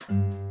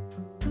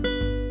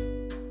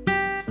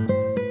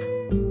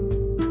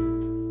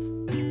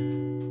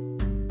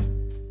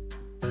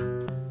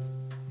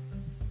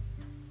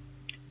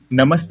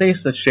Namaste,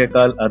 Sat Shri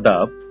Akal,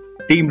 Adab.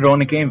 Team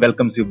Ronike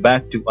welcomes you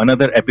back to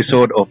another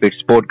episode of its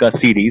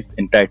podcast series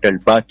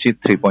entitled Baatcheet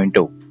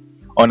 3.0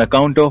 on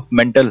account of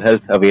Mental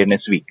Health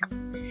Awareness Week.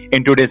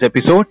 In today's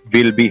episode,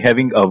 we'll be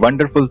having a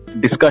wonderful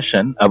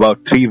discussion about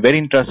three very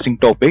interesting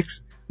topics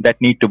that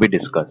need to be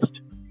discussed.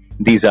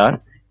 These are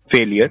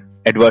failure,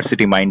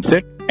 adversity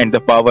mindset, and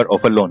the power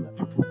of a loner.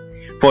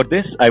 For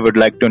this, I would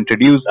like to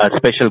introduce our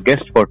special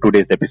guest for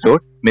today's episode,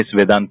 Ms.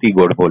 Vedanti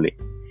Godbole.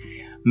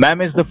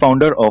 Ma'am is the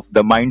founder of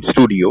the Mind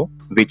Studio,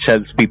 which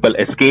helps people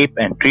escape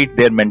and treat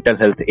their mental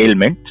health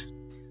ailments.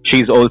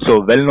 She is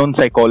also a well-known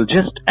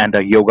psychologist and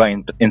a yoga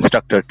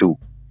instructor too,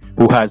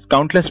 who has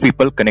countless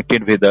people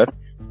connected with her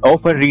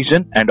of her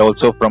region and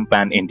also from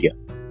Pan-India.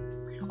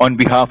 On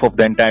behalf of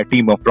the entire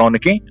team of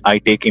Ronike, I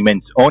take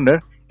immense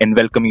honor in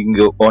welcoming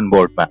you on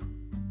board, ma'am.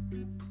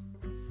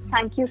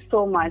 Thank you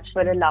so much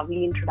for a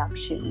lovely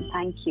introduction.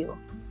 Thank you.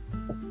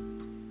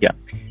 Yeah.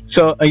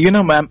 So,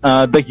 ma'am,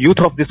 the youth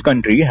of this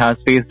country has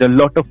faced a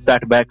lot of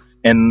setbacks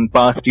in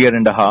past year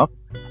and a half,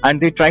 and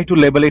they try to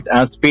label it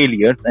as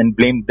failures and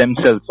blame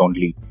themselves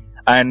only.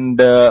 And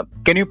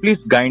can you please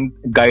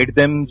guide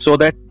them so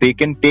that they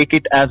can take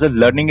it as a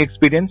learning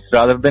experience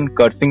rather than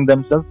cursing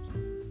themselves?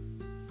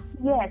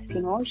 Yes,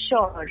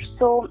 sure.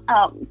 So,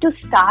 to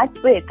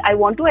start with, I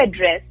want to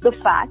address the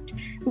fact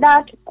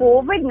that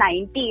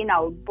COVID-19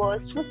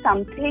 outburst was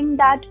something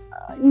that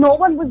no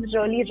one was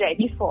really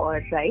ready for,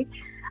 right?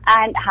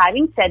 And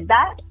having said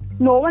that,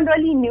 no one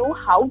really knew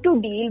how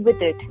to deal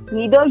with it.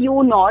 Neither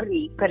you nor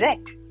me,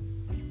 correct?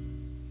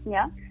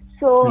 Yeah.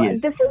 So Yes.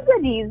 this is the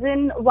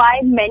reason why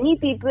many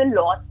people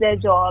lost their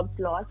jobs,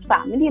 lost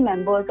family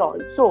members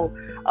also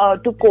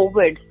to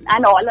COVID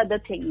and all other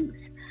things.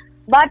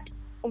 But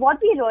what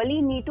we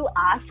really need to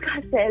ask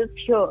ourselves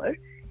here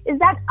is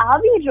that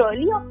are we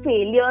really a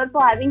failure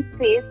for having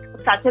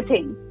faced such a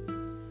thing?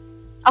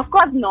 Of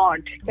course not.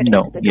 Correct?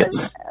 No, Because,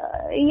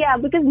 yes.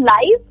 because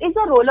life is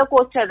a roller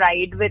coaster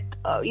ride with,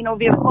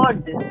 we have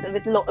heard this,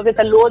 with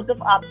a loads of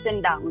ups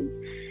and downs.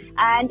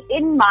 And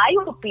in my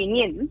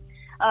opinion,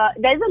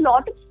 there's a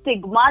lot of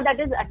stigma that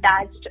is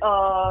attached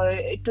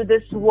to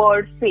this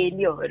word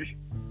failure.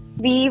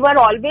 We were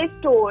always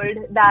told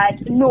that,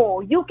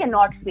 no, you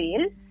cannot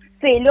fail.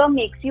 Failure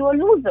makes you a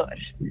loser.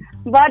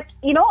 But,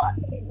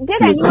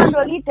 did anyone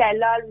really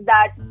tell us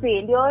that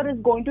failure is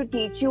going to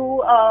teach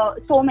you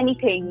so many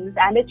things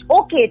and it's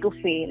okay to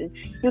fail?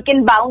 You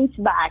can bounce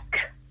back.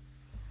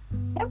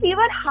 We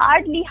were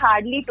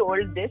hardly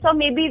told this, or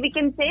maybe we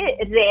can say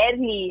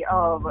rarely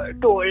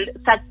told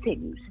such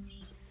things.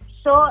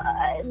 So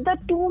the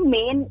two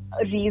main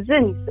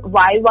reasons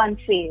why one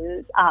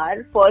fails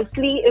are,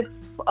 firstly, if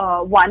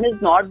one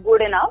is not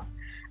good enough,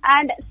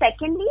 and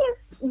secondly,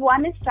 if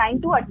one is trying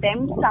to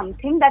attempt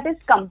something that is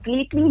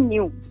completely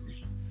new,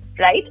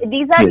 right?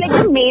 These are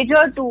like the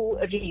major two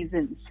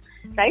reasons,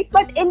 right?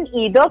 But in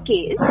either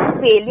case,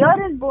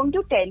 failure is going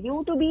to tell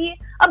you to be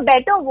a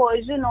better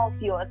version of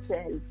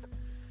yourself.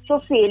 So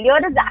failure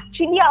is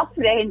actually a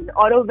friend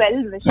or a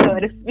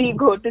well-wisher if we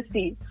go to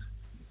see.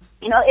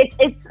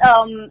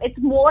 It's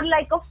more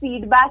like a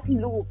feedback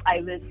loop,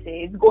 I will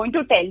say. It's going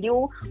to tell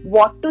you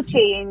what to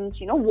change,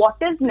 what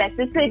is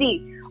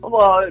necessary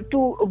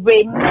to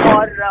win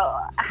or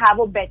have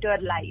a better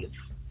life.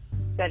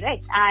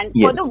 Correct? And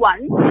Yes. for the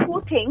ones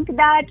who think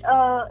that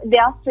they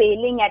are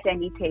failing at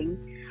anything,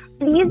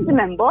 please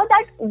remember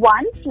that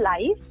one's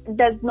life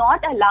does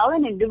not allow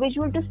an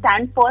individual to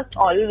stand first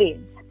always.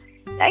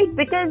 Right?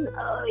 Because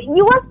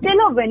you are still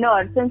a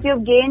winner since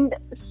you've gained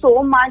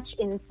so much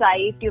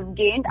insight, you've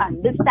gained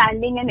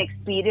understanding and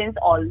experience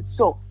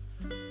also.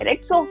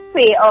 Correct? So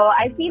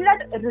I feel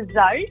that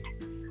result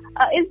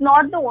is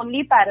not the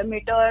only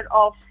parameter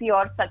of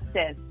your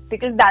success,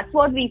 because that's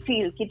what we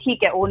feel. Ki,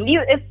 only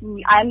if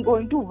I'm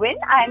going to win,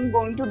 I'm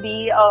going to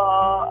be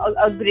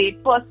a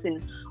great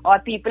person, or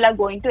people are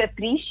going to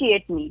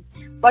appreciate me.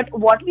 But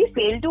what we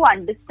fail to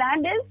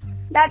understand is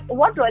that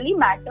what really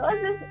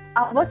matters is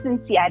our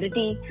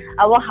sincerity,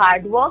 our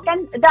hard work,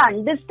 and the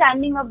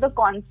understanding of the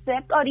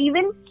concept. Or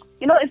even,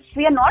 if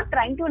we are not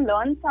trying to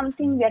learn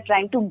something, we are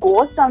trying to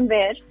go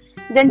somewhere,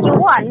 then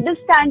jo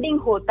understanding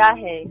hota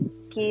hai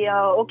ki,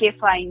 okay,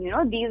 fine,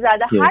 these are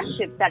the Yes.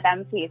 hardships that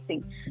I'm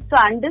facing. So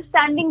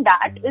understanding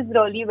that is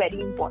really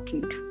very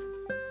important.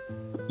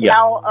 Yeah.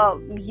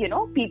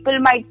 Now, people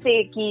might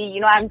say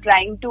ki, I'm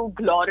trying to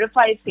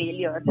glorify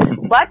failure,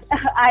 but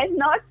I'm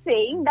not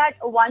saying that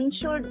one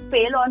should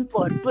fail on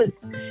purpose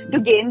to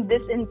gain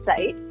this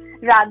insight.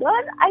 Rather,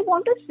 I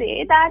want to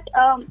say that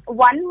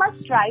one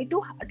must try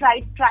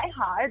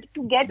hard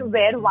to get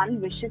where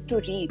one wishes to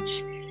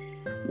reach.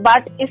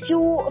 But if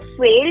you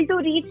fail to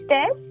reach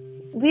there,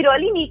 we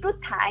really need to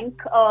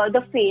thank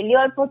the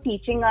failure for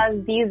teaching us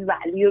these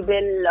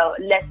valuable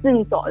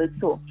lessons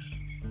also.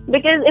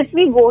 Because if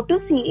we go to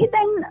see,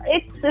 then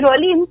it's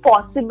really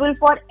impossible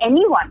for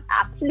anyone,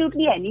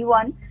 absolutely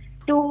anyone,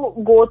 to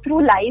go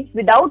through life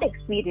without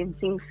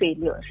experiencing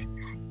failure.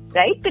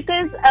 right?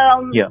 Because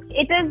Yeah.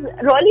 it is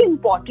really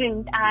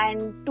important,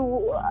 and to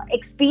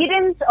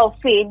experience a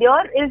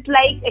failure is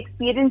like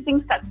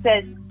experiencing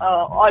success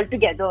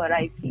altogether,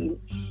 I feel.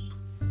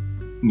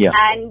 Yeah.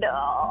 And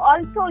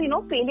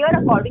also, failure,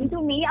 according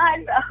to me,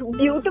 are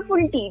beautiful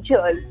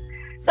teachers.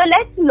 So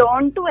let's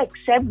learn to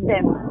accept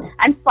them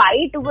and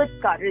fight with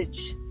courage.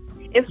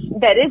 If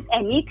there is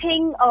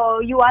anything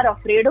you are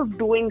afraid of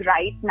doing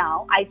right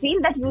now, I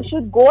feel that you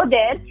should go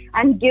there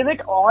and give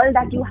it all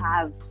that you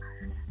have.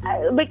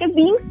 Because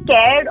being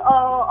scared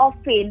of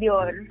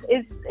failure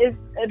is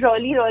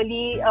really,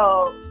 really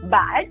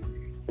bad.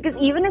 Because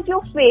even if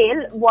you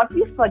fail, what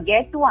we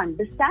forget to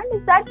understand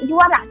is that you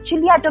are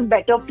actually at a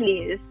better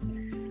place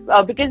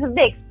because of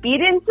the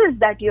experiences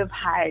that you have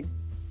had.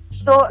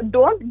 So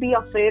don't be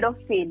afraid of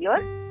failure.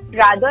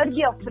 Rather,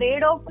 be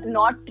afraid of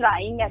not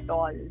trying at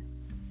all.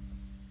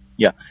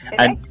 Yeah.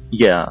 Correct? And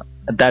yeah,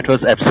 that was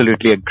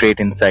absolutely a great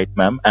insight,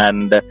 ma'am.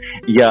 And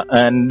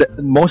and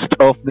most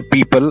of the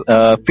people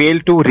fail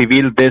to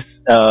reveal this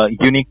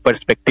unique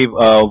perspective,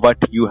 what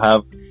you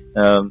have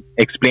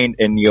explained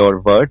in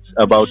your words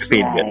about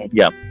failure. Right.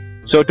 Yeah.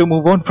 So to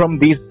move on from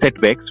these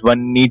setbacks,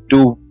 one need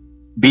to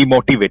be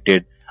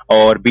motivated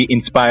or be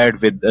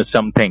inspired with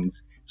some things.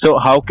 So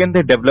how can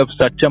they develop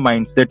such a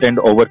mindset and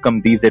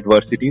overcome these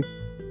adversities?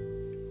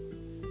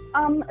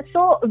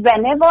 So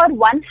whenever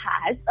one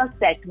has a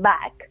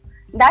setback,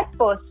 that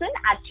person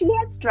actually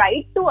has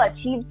tried to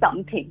achieve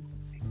something,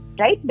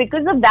 right?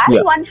 Because of that,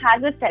 Yeah. one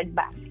has a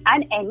setback.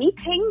 And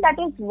anything that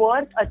is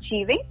worth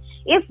achieving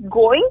is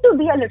going to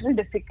be a little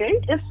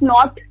difficult, if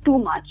not too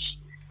much.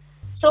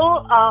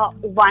 So,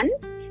 one,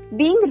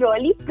 being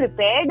really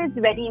prepared is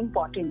very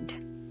important.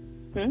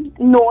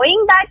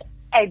 Knowing that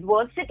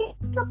adversity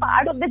is a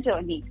part of the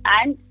journey,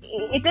 and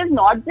it is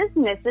not just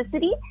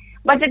necessary,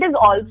 but it is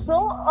also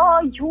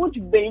a huge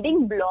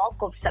building block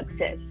of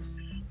success.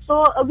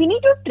 So we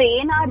need to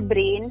train our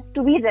brain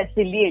to be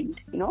resilient.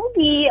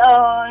 We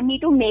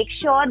need to make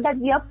sure that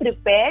we are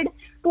prepared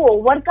to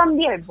overcome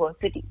the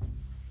adversity.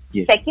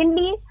 Yes.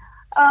 Secondly,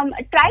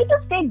 try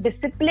to stay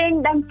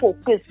disciplined and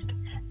focused.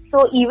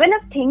 So even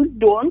if things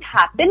don't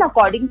happen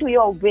according to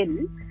your will,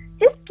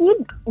 just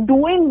keep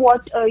doing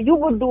what you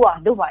would do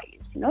otherwise.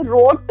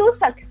 Road to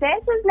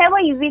success is never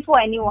easy for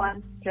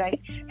anyone, right?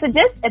 So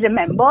just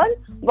remember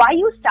why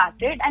you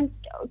started and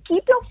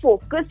keep your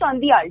focus on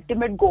the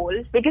ultimate goal,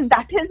 because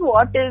that is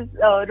what is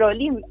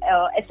really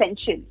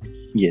essential.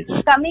 Yes.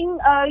 Coming,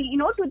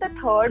 to the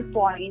third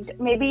point,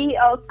 maybe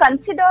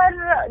consider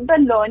the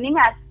learning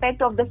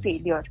aspect of the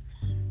failure.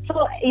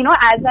 So,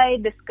 as I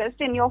discussed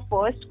in your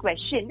first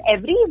question,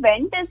 every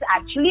event is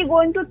actually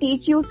going to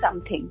teach you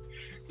something.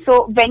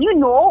 So, when you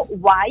know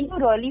why you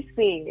really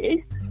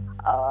failed,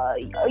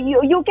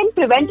 you can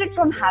prevent it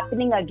from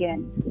happening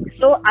again.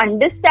 So,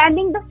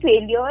 understanding the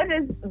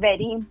failure is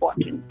very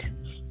important.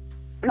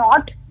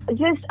 Not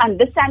just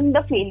understanding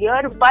the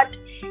failure, but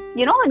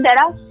there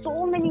are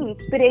so many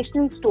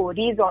inspirational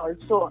stories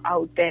also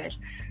out there.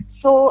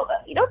 So,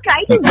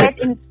 try to get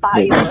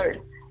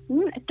inspired.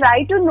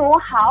 Try to know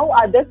how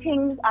other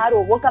things are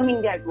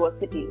overcoming the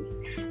adversities.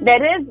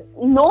 There is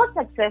no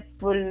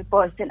successful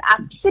person,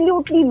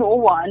 absolutely no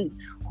one,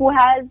 who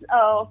hasn't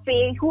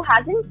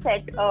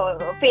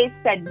faced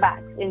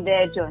setbacks in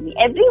their journey.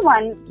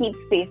 Everyone keeps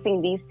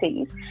facing these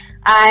things.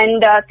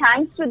 And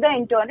thanks to the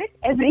internet,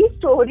 every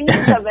story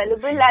is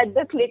available at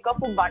the click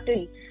of a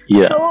button.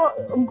 Yeah. So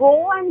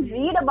go and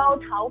read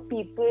about how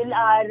people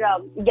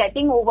are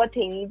getting over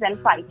things and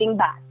fighting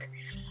back.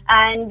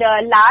 And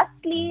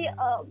lastly,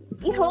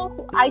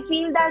 I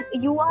feel that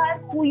you are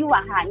who you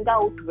hang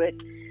out with.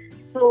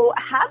 So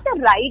have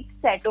the right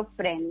set of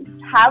friends.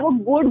 Have a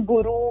good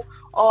guru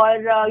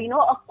or,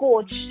 a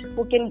coach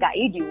who can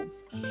guide you.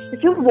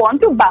 If you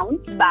want to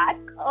bounce back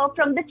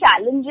from the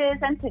challenges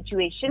and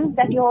situations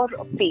that you're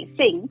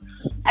facing,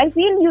 I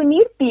feel you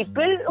need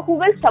people who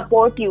will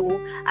support you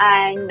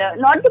and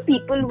not the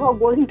people who are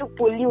going to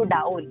pull you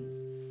down,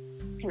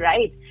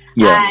 right?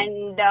 Yeah.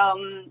 And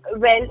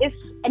if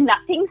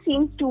nothing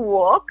seems to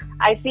work,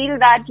 I feel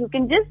that you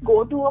can just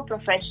go to a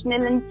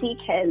professional and seek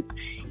help.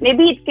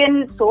 Maybe it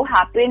can so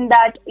happen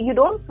that you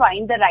don't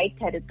find the right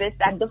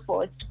therapist at the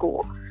first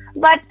go,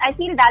 but I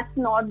feel that's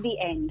not the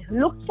end.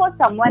 Look for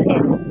someone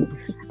else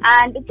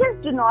and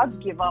just do not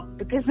give up,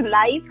 because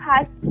life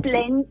has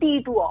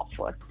plenty to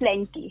offer.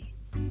 Plenty.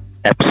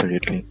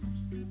 Absolutely.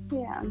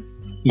 Yeah.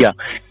 Yeah,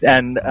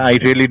 and I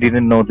really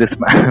didn't know this,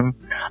 ma'am,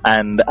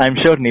 and I'm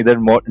sure neither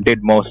did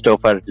most of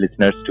our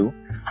listeners too.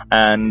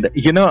 And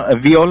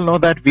we all know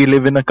that we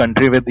live in a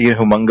country with a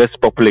humongous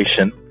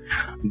population.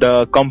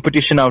 The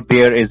competition out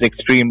there is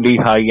extremely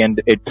high,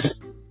 and it's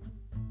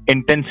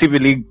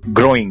intensively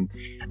growing.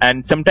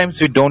 And sometimes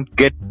we don't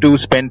get to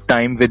spend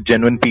time with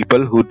genuine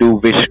people who do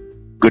wish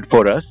good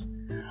for us.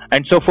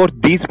 And so for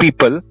these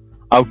people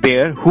out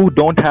there who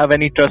don't have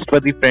any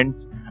trustworthy friends,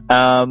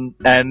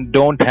 and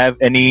don't have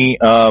any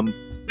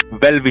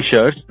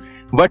well-wishers,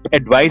 what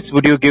advice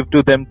would you give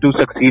to them to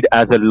succeed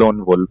as a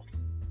lone wolf?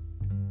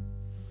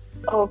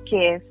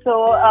 Okay,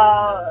 so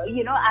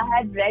I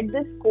had read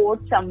this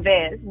quote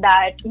somewhere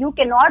that you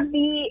cannot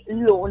be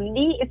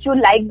lonely if you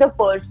like the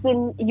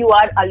person you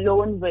are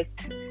alone with.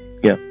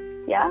 Yeah.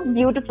 Yeah,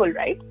 beautiful,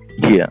 right?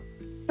 Yeah.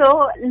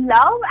 So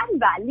love and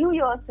value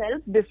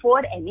yourself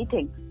before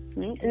anything.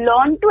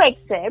 Learn to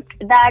accept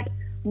that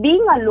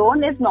being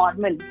alone is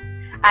normal,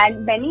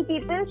 and many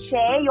people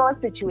share your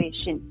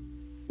situation.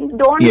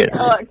 Don't Yes.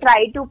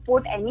 try to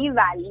put any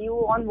value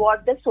on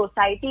what the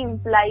society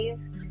implies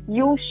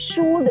you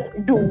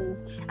should do,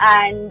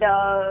 and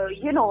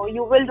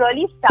you will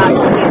really start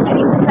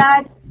realizing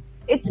that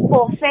it's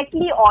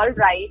perfectly all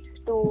right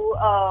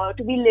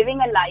to be living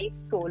a life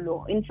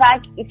solo. In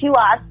fact, if you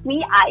ask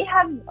me, I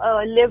have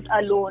lived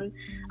alone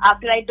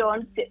after I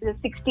turned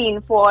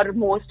 16 for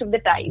most of the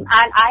time,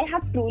 and I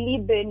have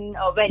truly been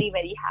very,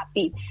 very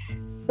happy.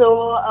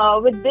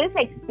 So with this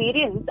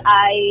experience,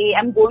 I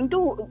am going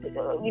to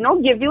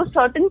give you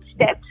certain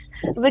steps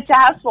which I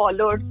have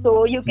followed,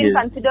 so you can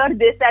consider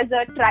this as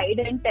a tried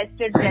and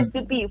tested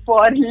recipe for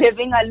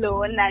living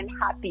alone and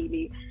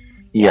happily.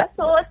 Yeah.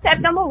 So step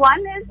number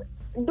 1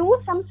 is do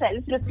some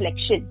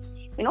self-reflection.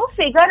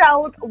 Figure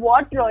out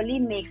what really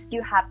makes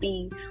you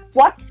happy,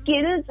 what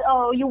skills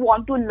you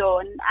want to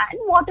learn, and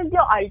what is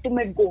your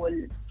ultimate goal.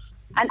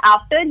 And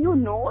after you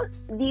know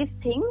these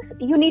things,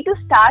 you need to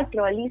start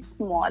really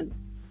small.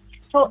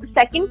 So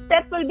second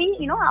step will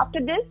be, after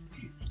this,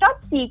 stop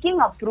seeking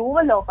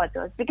approval of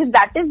others, because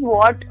that is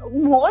what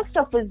most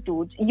of us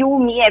do. You,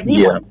 me,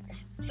 everyone.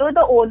 Yeah. So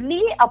the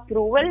only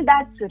approval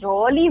that's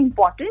really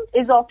important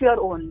is of your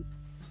own.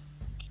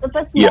 So if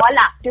a small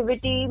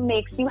activity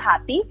makes you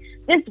happy,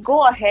 just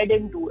go ahead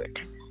and do it,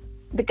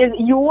 because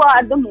you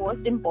are the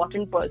most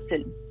important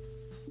person.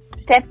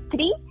 Step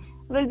 3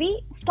 will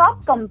be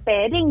stop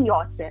comparing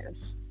yourself.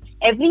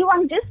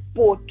 Everyone just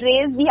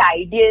portrays the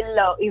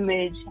ideal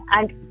image,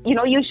 and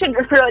you should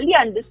really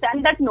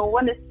understand that no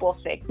one is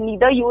perfect,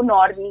 neither you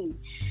nor me,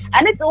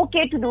 and it's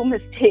okay to do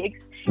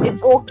mistakes.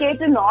 It's okay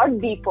to not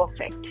be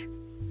perfect.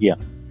 Yeah.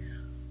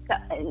 So,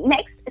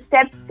 next,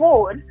 step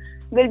 4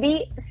 will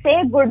be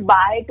say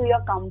goodbye to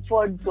your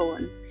comfort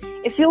zone.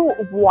 If you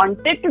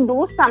wanted to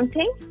do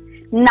something,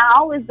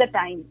 now is the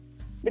time.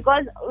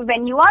 Because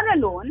when you are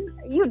alone,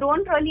 you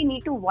don't really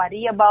need to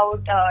worry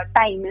about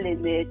time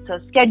limits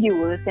or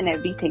schedules and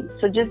everything.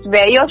 So just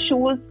wear your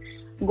shoes,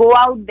 go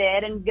out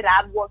there and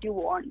grab what you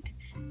want.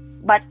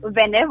 But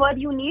whenever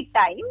you need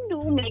time,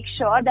 do make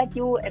sure that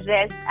you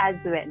rest as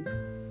well.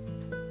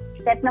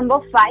 Step number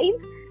 5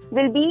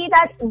 will be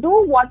that do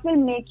what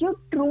will make you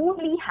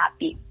truly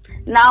happy.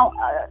 Now,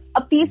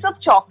 a piece of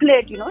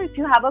chocolate, if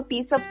you have a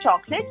piece of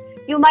chocolate,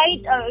 you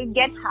might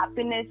get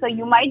happiness, or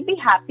you might be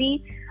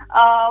happy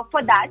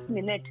for that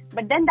minute,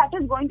 but then that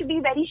is going to be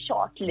very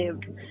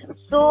short-lived.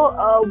 So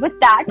with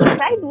that,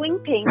 try doing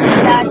things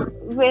that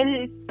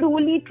will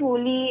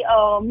truly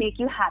make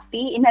you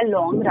happy in a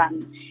long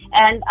run,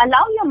 and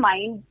allow your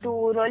mind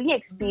to really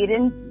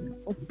experience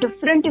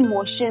different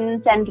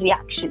emotions and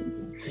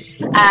reactions.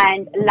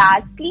 And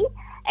lastly,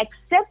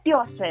 accept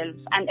yourself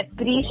and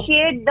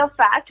appreciate the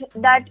fact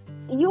that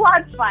you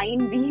are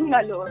fine being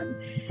alone.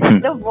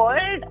 The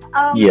world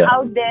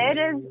out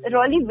there is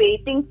really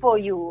waiting for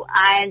you,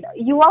 and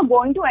you are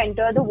going to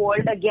enter the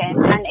world again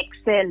and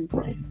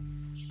excel.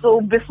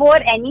 So before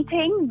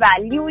anything,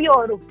 value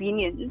your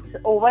opinions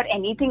over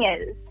anything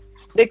else,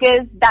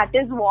 because that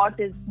is what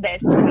is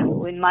best for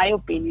you, in my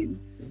opinion.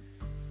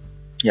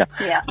 Yeah.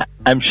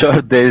 I'm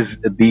sure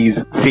these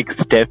 6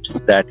 steps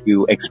that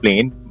you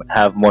explained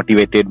have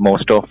motivated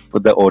most of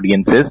the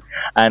audiences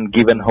and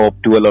given hope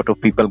to a lot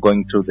of people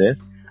going through this.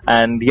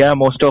 And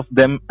most of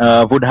them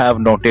would have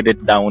noted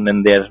it down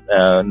in their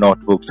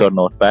notebooks or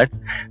notepads.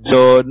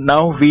 So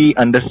now we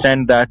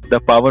understand that the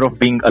power of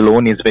being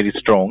alone is very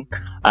strong,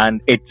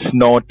 and it's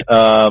not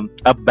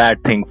a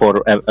bad thing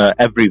for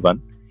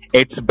everyone.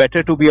 It's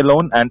better to be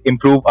alone and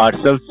improve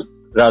ourselves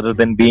rather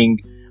than being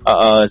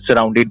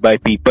surrounded by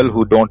people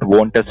who don't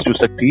want us to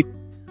succeed.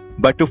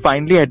 But to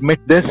finally admit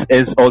this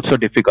is also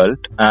difficult,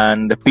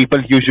 and people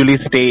usually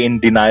stay in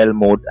denial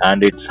mode,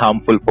 and it's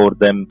harmful for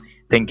them,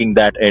 thinking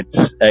that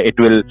it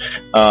will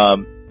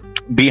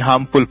be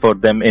harmful for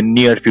them in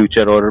near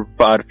future or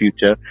far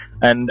future.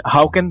 And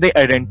how can they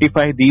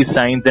identify these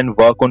signs and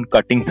work on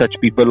cutting such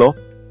people off?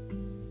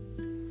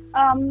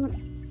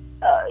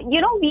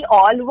 We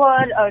all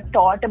were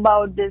taught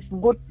about this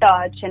good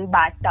touch and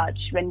bad touch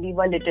when we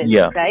were little,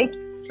 right?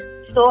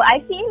 So I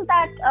feel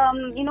that,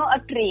 a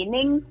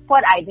training for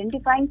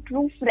identifying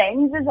true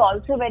friends is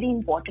also very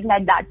important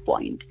at that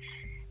point.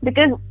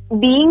 Because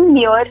being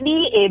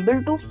merely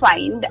able to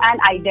find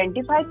and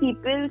identify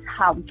people's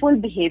harmful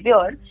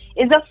behavior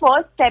is the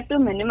first step to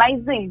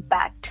minimize the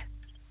impact.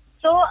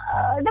 So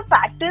the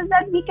fact is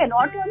that we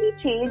cannot really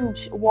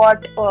change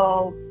what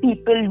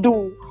people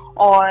do,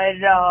 or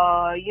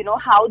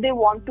how they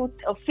want to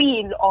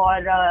feel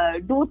or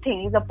do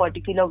things a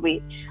particular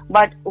way.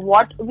 But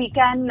what we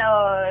can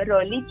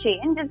really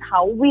change is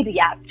how we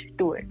react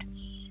to it.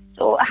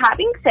 So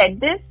having said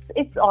this,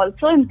 it's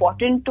also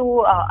important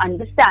to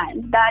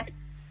understand that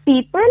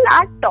people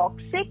are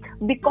toxic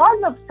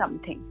because of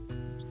something,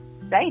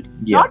 right?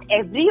 Yeah. Not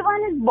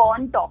everyone is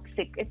born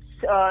toxic.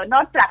 It's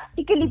not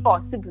practically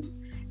possible.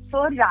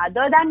 So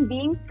rather than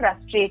being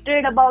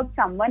frustrated about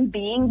someone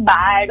being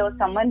bad or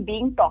someone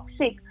being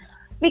toxic,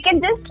 we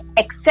can just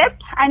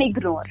accept and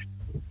ignore.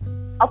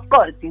 Of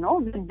course,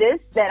 with this,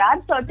 there are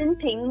certain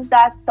things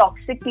that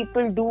toxic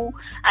people do,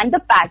 and the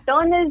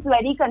pattern is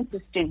very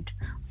consistent.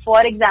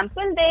 For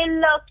example,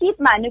 they'll keep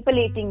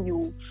manipulating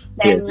you.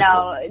 Then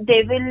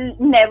they will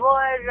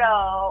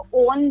never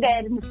own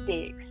their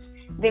mistakes.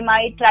 They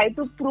might try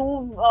to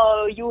prove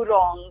you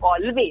wrong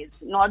always,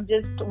 not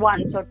just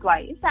once or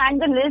twice,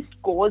 and the list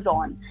goes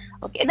on.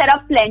 Okay, there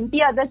are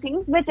plenty other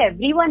things which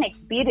everyone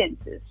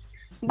experiences.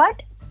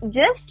 But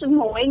just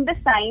knowing the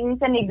signs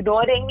and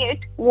ignoring it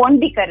won't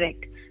be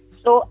correct.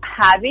 So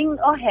having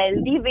a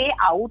healthy way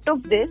out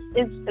of this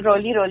is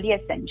really, really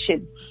essential.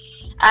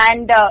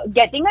 And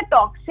getting a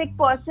toxic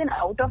person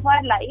out of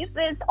our life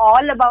is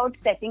all about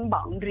setting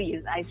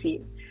boundaries, I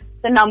feel.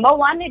 So number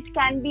one, it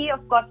can be,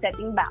 of course,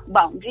 setting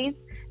boundaries.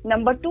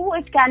 Number two,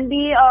 it can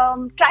be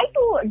try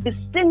to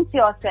distance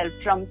yourself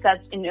from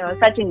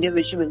such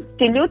individuals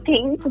till you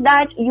think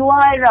that you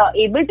are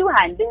able to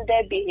handle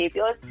their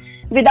behaviors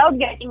without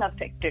getting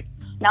affected.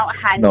 Now,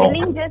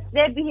 handling just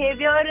their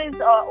behavior is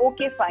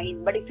okay,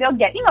 fine. But if you're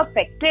getting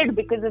affected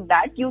because of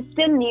that, you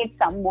still need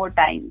some more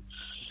time.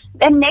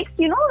 Then next,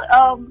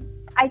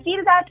 I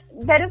feel that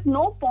there is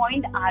no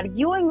point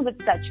arguing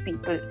with such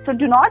people. So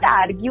do not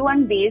argue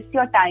and waste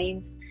your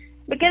time,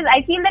 because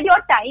I feel that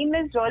your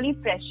time is really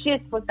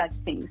precious for such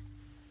things.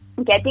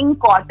 Getting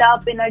caught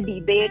up in a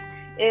debate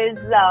is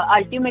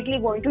ultimately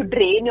going to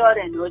drain your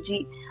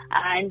energy,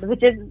 and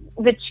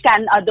which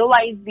can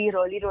otherwise be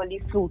really,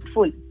 really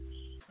fruitful.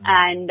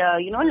 And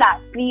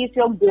lastly, if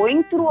you're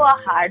going through a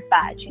hard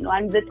patch,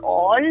 and with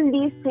all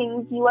these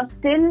things you are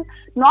still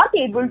not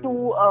able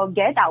to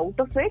get out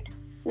of it,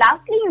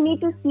 lastly you need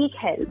to seek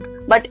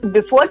help. But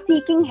before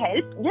seeking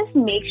help, just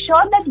make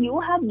sure that you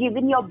have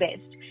given your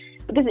best.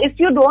 Because if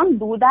you don't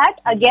do that,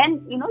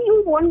 again,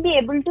 you won't be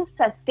able to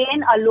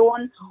sustain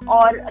alone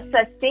or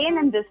sustain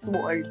in this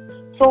world.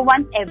 So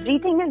once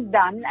everything is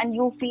done and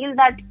you feel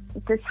that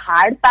this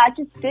hard patch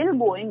is still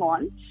going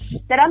on,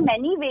 there are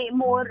many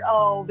more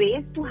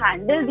ways to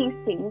handle these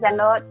things, and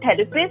a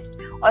therapist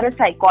or a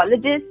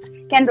psychologist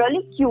can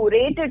really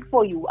curate it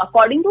for you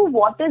according to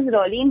what is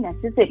really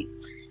necessary,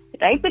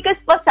 right? Because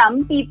for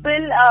some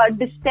people,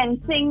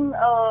 distancing,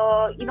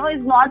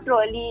 is not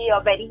really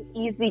very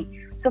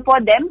easy. So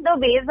for them, the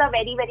ways are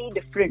very, very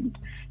different.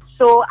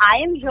 So I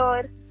am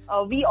here.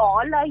 We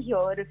all are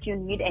here if you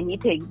need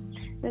anything.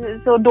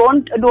 So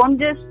don't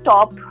just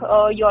stop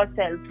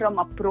yourself from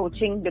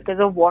approaching because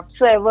of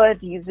whatsoever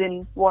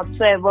reason,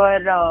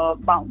 whatsoever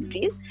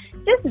boundaries.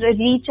 Just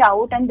reach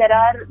out, and there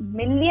are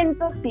millions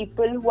of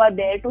people who are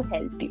there to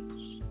help you.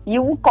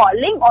 You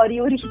calling or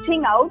you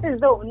reaching out is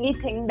the only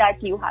thing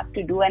that you have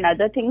to do, and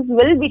other things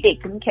will be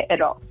taken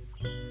care of.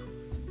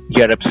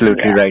 You're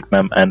absolutely right,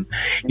 ma'am. And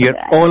your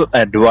all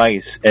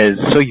advice is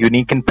so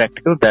unique and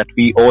practical that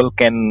we all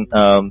can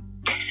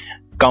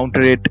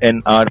counter it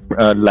in our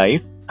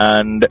life.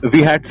 And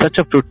we had such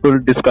a fruitful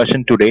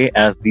discussion today,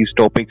 as these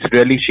topics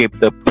really shape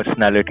the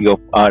personality of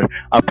our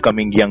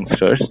upcoming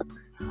youngsters.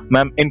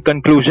 Ma'am, in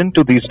conclusion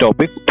to these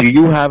topics, do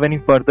you have any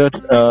further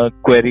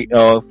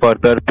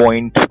further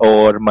points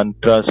or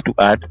mantras to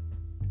add?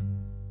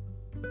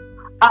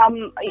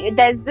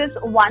 There's this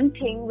one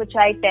thing which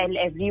I tell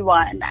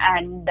everyone,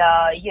 and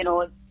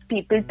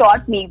people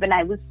taught me when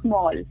I was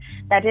small,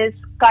 that is,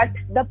 cut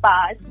the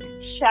past,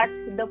 shut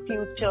the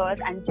future,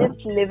 and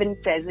just live in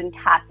present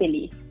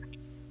happily.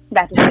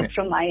 That is it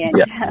from my end.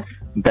 Yeah,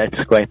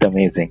 that's quite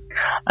amazing.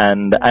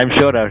 And I'm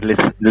sure our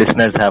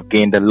listeners have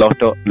gained a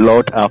lot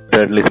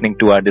after listening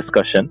to our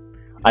discussion.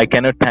 I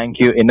cannot thank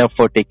you enough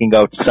for taking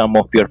out some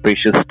of your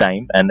precious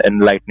time and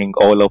enlightening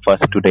all of us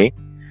today.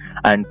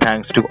 And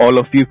thanks to all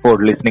of you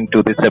for listening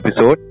to this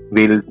episode.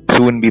 We'll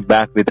soon be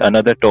back with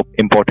another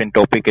important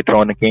topic at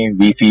Ronak.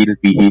 We feel,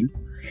 we heal.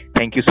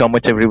 Thank you so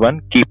much,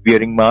 everyone. Keep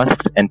wearing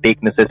masks and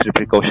take necessary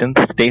precautions.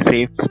 Stay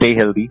safe, stay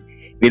healthy.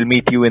 We'll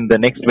meet you in the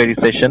next very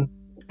session.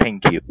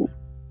 Thank you.